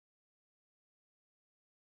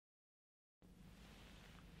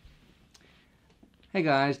Hey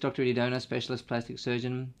guys, Dr. Eddy Dona, specialist plastic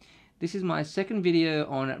surgeon. This is my second video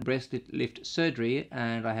on breast lift surgery,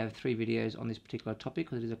 and I have 3 videos on this particular topic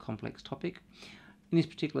because it is a complex topic. In this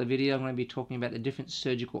particular video, I'm going to be talking about the different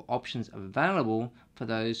surgical options available for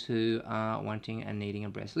those who are wanting and needing a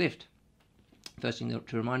breast lift. First thing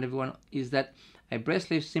to remind everyone is that a breast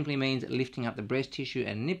lift simply means lifting up the breast tissue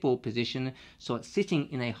and nipple position so it's sitting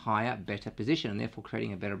in a higher, better position and therefore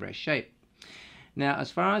creating a better breast shape. Now,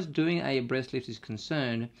 as far as doing a breast lift is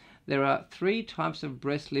concerned, there are 3 types of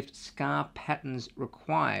breast lift scar patterns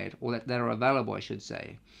required, or that are available, I should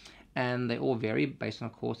say. And they all vary based on,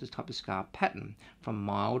 of course, this type of scar pattern, from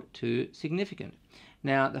mild to significant.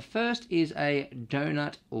 Now, the first is a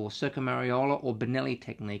donut or circumareolar or Benelli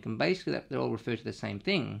technique, and basically they all refer to the same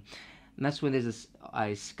thing. And that's when there's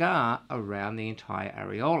a scar around the entire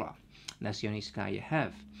areola. And that's the only scar you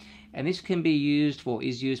have. And this can be used for,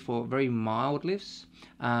 is used for very mild lifts.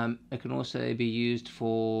 It can also be used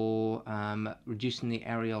for reducing the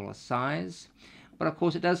areola size. But of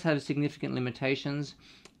course it does have significant limitations,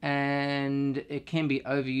 and it can be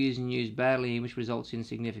overused and used badly, which results in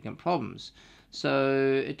significant problems.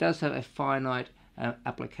 So it does have a finite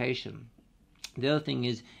application. The other thing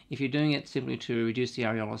is, if you're doing it simply to reduce the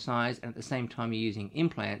areola size and at the same time you're using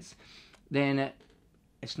implants, then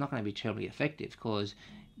it's not going to be terribly effective, because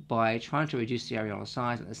by trying to reduce the areola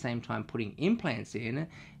size and at the same time putting implants in, then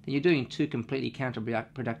you're doing 2 completely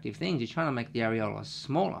counterproductive things. You're trying to make the areola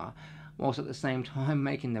smaller, whilst at the same time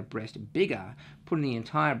making the breast bigger, putting the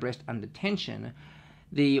entire breast under tension.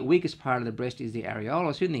 The weakest part of the breast is the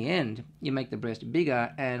areola, so in the end, you make the breast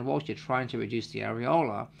bigger, and whilst you're trying to reduce the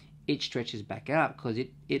areola, it stretches back out because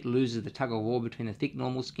it loses the tug of war between the thick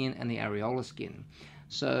normal skin and the areola skin.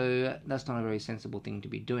 So that's not a very sensible thing to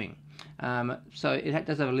be doing. So it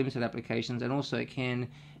does have limited applications, and also it can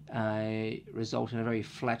result in a very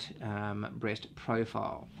flat breast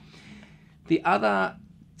profile. The other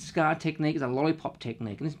scar technique is a lollipop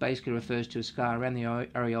technique, and this basically refers to a scar around the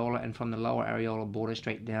areola and from the lower areola border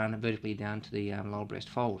straight down, vertically down to the lower breast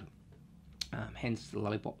fold. Hence the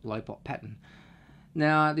lollipop pattern.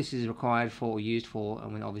 Now, this is required for, or used for,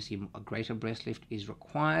 when obviously a greater breast lift is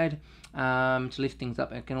required to lift things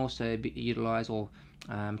up. It can also be utilised or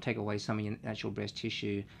take away some of your natural breast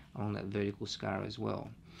tissue along that vertical scar as well.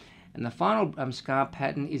 And the final scar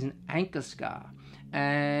pattern is an anchor scar,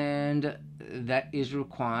 and that is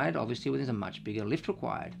required obviously when there's a much bigger lift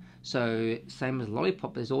required. So same as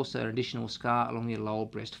lollipop, there's also an additional scar along the lower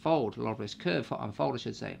breast fold, lower breast curve, fold I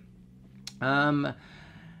should say.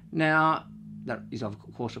 Now, that is of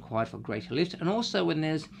course required for greater lift, and also when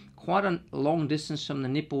there's quite a long distance from the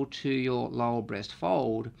nipple to your lower breast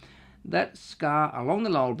fold, that scar along the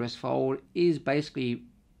lower breast fold is basically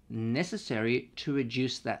necessary to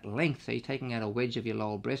reduce that length. So you're taking out a wedge of your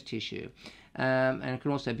lower breast tissue, and it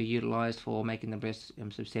can also be utilized for making the breast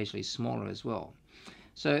substantially smaller as well.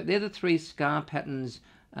 So they're the 3 scar patterns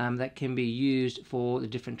that can be used for the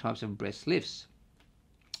different types of breast lifts,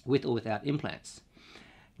 with or without implants.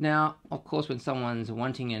 Now, of course, when someone's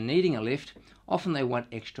wanting and needing a lift, often they want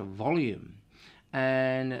extra volume,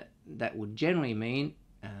 and that would generally mean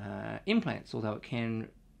implants, although it can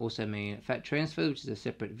also mean fat transfer, which is a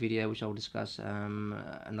separate video which I'll discuss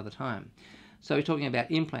another time. So we're talking about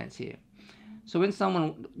implants here. So when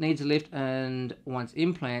someone needs a lift and wants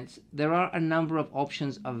implants, there are a number of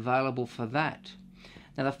options available for that.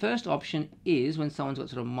 Now, the first option is when someone's got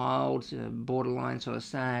sort of mild, borderline sort of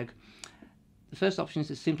sag. The first option is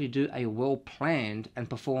to simply do a well-planned and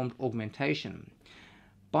performed augmentation.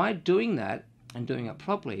 By doing that, and doing it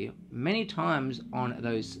properly, many times on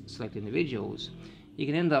those select individuals, you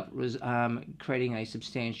can end up creating a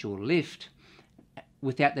substantial lift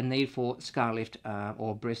without the need for scar lift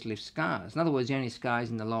or breast lift scars. In other words, the only scars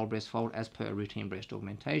in the lower breast fold as per routine breast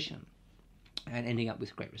augmentation, and ending up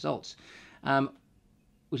with great results,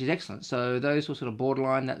 which is excellent. So those who are sort of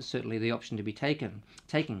borderline, that's certainly the option to be taking.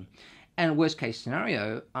 And worst case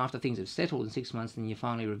scenario, after things have settled in 6 months and you're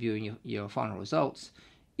finally reviewing your final results,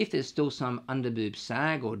 if there's still some underboob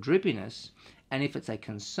sag or droopiness, and if it's a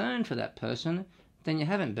concern for that person, then you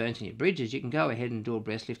haven't burnt any bridges. You can go ahead and do a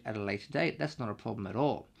breast lift at a later date. That's not a problem at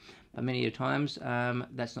all. But many times,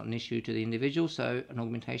 that's not an issue to the individual, so an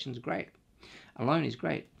augmentation is great. Alone is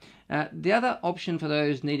great. The other option for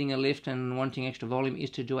those needing a lift and wanting extra volume is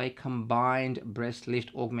to do a combined breast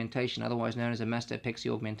lift augmentation, otherwise known as a mastopexy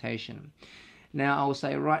augmentation. Now, I will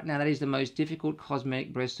say right now that is the most difficult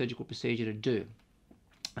cosmetic breast surgical procedure to do.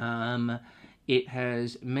 It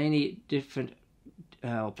has many different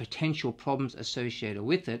potential problems associated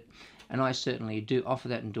with it, and I certainly do offer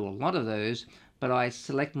that and do a lot of those, but I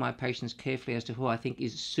select my patients carefully as to who I think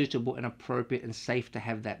is suitable and appropriate and safe to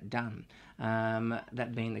have that done.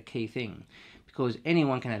 That being the key thing, because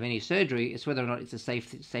anyone can have any surgery. It's whether or not it's the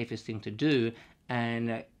safest thing to do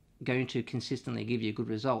and going to consistently give you good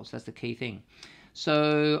results. That's the key thing.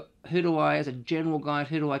 So who do I, as a general guide,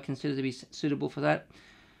 who do I consider to be suitable for that?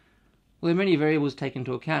 Well, there are many variables taken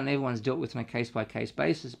into account, and everyone's dealt with on a case-by-case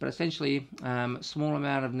basis, but essentially, small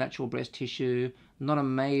amount of natural breast tissue, not a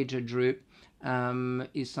major droop,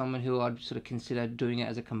 is someone who I'd sort of consider doing it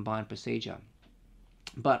as a combined procedure.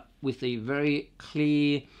 But with the very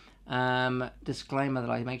clear disclaimer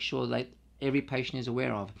that I make sure that every patient is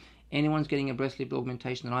aware of. Anyone's getting a breast lift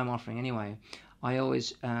augmentation that I'm offering anyway, I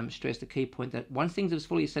always stress the key point that once things have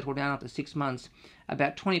fully settled down after 6 months,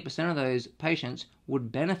 about 20% of those patients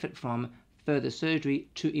would benefit from further surgery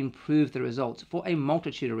to improve the results for a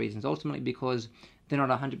multitude of reasons, ultimately because they're not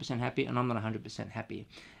 100% happy and I'm not 100% happy.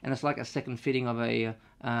 And it's like a second fitting of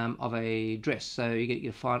a dress, so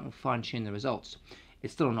you fine-tune the results.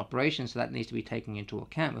 It's still an operation, so that needs to be taken into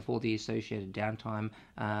account with all the associated downtime,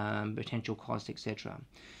 potential costs, etc.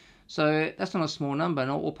 So that's not a small number, and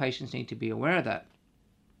all patients need to be aware of that.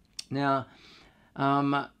 Now,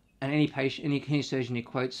 and any surgeon who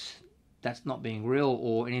quotes that's not being real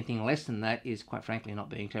or anything less than that is, quite frankly, not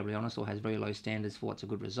being terribly honest or has very low standards for what's a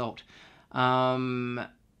good result.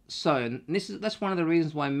 So that's one of the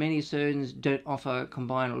reasons why many surgeons don't offer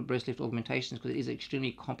combined breast lift augmentations, because it is an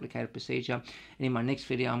extremely complicated procedure. And in my next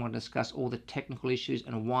video, I'm going to discuss all the technical issues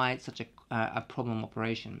and why it's such a problem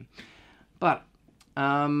operation. But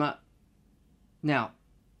now,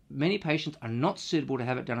 many patients are not suitable to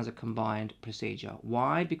have it done as a combined procedure.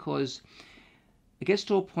 Why? Because it gets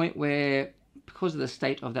to a point where, because of the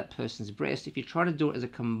state of that person's breast, if you try to do it as a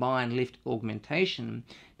combined lift augmentation,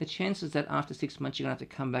 the chances that after 6 months you're going to have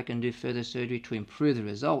to come back and do further surgery to improve the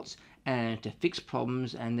results and to fix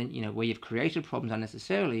problems, and then, where you've created problems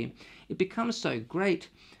unnecessarily, it becomes so great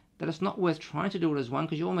that it's not worth trying to do it as one,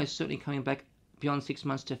 because you're almost certainly coming back beyond 6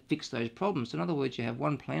 months to fix those problems. So in other words, you have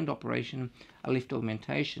one planned operation, a lift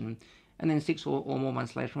augmentation, and then 6 or more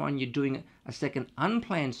months later on, you're doing a second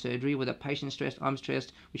unplanned surgery where the patient's stressed, I'm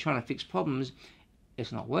stressed, we're trying to fix problems.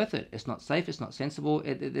 It's not worth it. It's not safe. It's not sensible.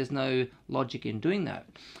 There's no logic in doing that.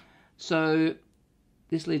 So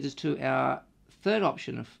this leads us to our third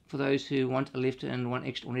option for those who want a lift and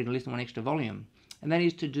need a lift and one extra volume, and that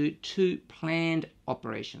is to do 2 planned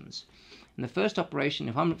operations. And the first operation,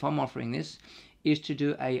 if I'm offering this, is to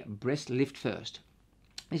do a breast lift first.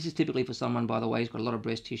 This is typically for someone, by the way, who's got a lot of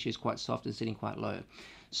breast tissue, is quite soft and sitting quite low.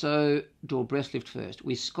 So do a breast lift first.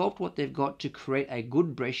 We sculpt what they've got to create a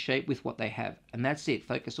good breast shape with what they have. And that's it.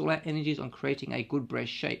 Focus all our energies on creating a good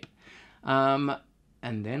breast shape. And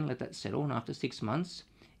then let that settle. And after 6 months,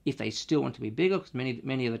 if they still want to be bigger, because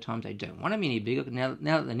many of the times they don't want to be any bigger, now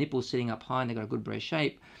that the nipple's sitting up high and they've got a good breast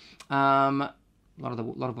shape, a lot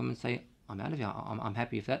of women say, I'm out of here, I'm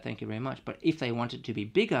happy with that, thank you very much. But if they want it to be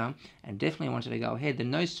bigger, and definitely wanted to go ahead, then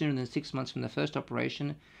no sooner than 6 months from the first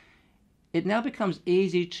operation, it now becomes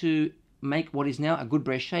easy to make what is now a good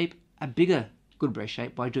breast shape a bigger good breast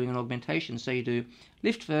shape by doing an augmentation. So you do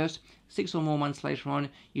lift first, 6 or more months later on,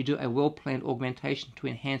 you do a well-planned augmentation to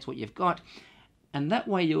enhance what you've got. And that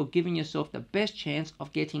way you're giving yourself the best chance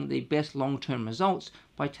of getting the best long-term results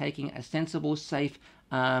by taking a sensible, safe,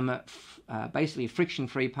 basically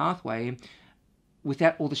friction-free pathway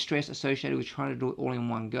without all the stress associated with trying to do it all in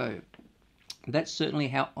one go. That's certainly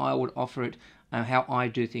how I would offer it, how I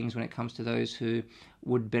do things when it comes to those who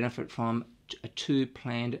would benefit from a 2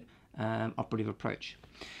 planned operative approach.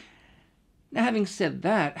 Now, having said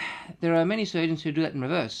that, there are many surgeons who do that in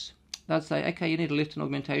reverse. They'd say, okay, you need a lift and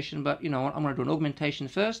augmentation, but you know what, I'm going to do an augmentation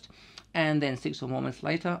first, and then 6 or more months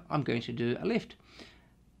later, I'm going to do a lift.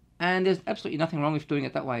 And there's absolutely nothing wrong with doing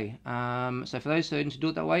it that way. So for those surgeons who do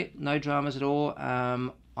it that way, no dramas at all.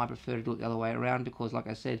 I prefer to do it the other way around because, like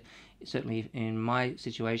I said, certainly in my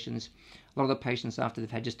situations, a lot of the patients, after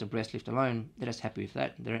they've had just a breast lift alone, they're just happy with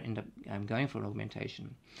that. They don't end up going for an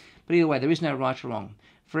augmentation. But either way, there is no right or wrong.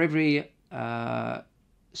 For every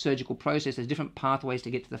surgical process, there's different pathways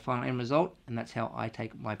to get to the final end result, and that's how I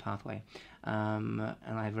take my pathway. And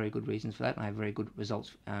I have very good reasons for that, and I have very good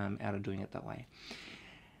results out of doing it that way.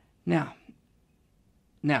 Now,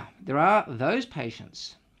 there are those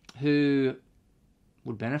patients who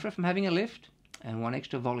would benefit from having a lift and 1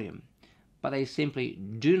 extra volume, but they simply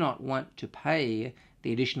do not want to pay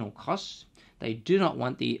the additional costs. They do not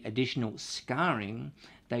want the additional scarring.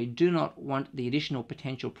 They do not want the additional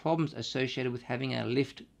potential problems associated with having a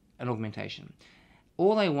lift and augmentation.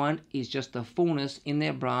 All they want is just the fullness in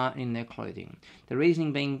their bra and in their clothing. The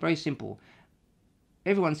reasoning being very simple.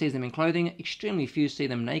 everyone sees them in clothing, extremely few see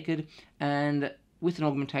them naked, and with an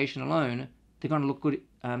augmentation alone, they're going to look good,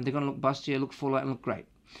 they're going to look bustier, look fuller, and look great.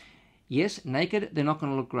 Yes, naked, they're not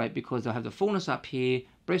going to look great because they'll have the fullness up here,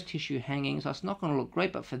 breast tissue hanging, so it's not going to look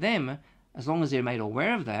great, but for them, as long as they're made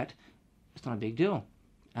aware of that, it's not a big deal.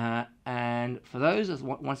 And for those,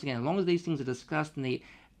 once again, as long as these things are discussed and the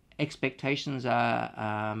expectations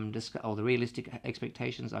are or the realistic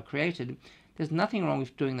expectations are created, there's nothing wrong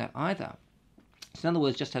with doing that either. So in other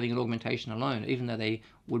words, just having an augmentation alone, even though they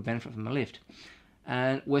would benefit from a lift.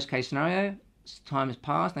 And worst case scenario, time has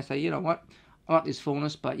passed, and they say, you know what, I like this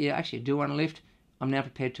fullness, but yeah, actually I do want a lift. I'm now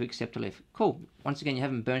prepared to accept a lift. Cool. Once again, you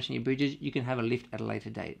haven't burnt any bridges. You can have a lift at a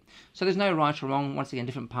later date. So there's no right or wrong. Once again,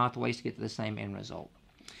 different pathways to get to the same end result.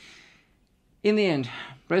 In the end,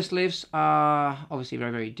 breast lifts are obviously a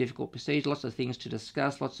very, very difficult procedure. Lots of things to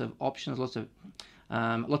discuss, lots of options, lots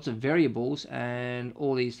of variables, and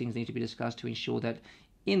all these things need to be discussed to ensure that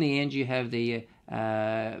in the end you have the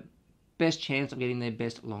best chance of getting the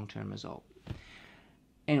best long-term result.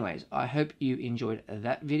 Anyways, I hope you enjoyed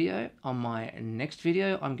that video. On my next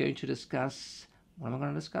video, I'm going to discuss... What am I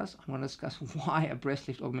going to discuss? I'm going to discuss why a breast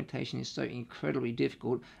lift augmentation is so incredibly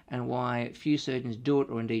difficult and why few surgeons do it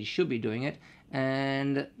or indeed should be doing it.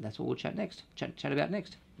 And that's what we'll chat about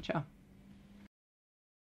next. Ciao.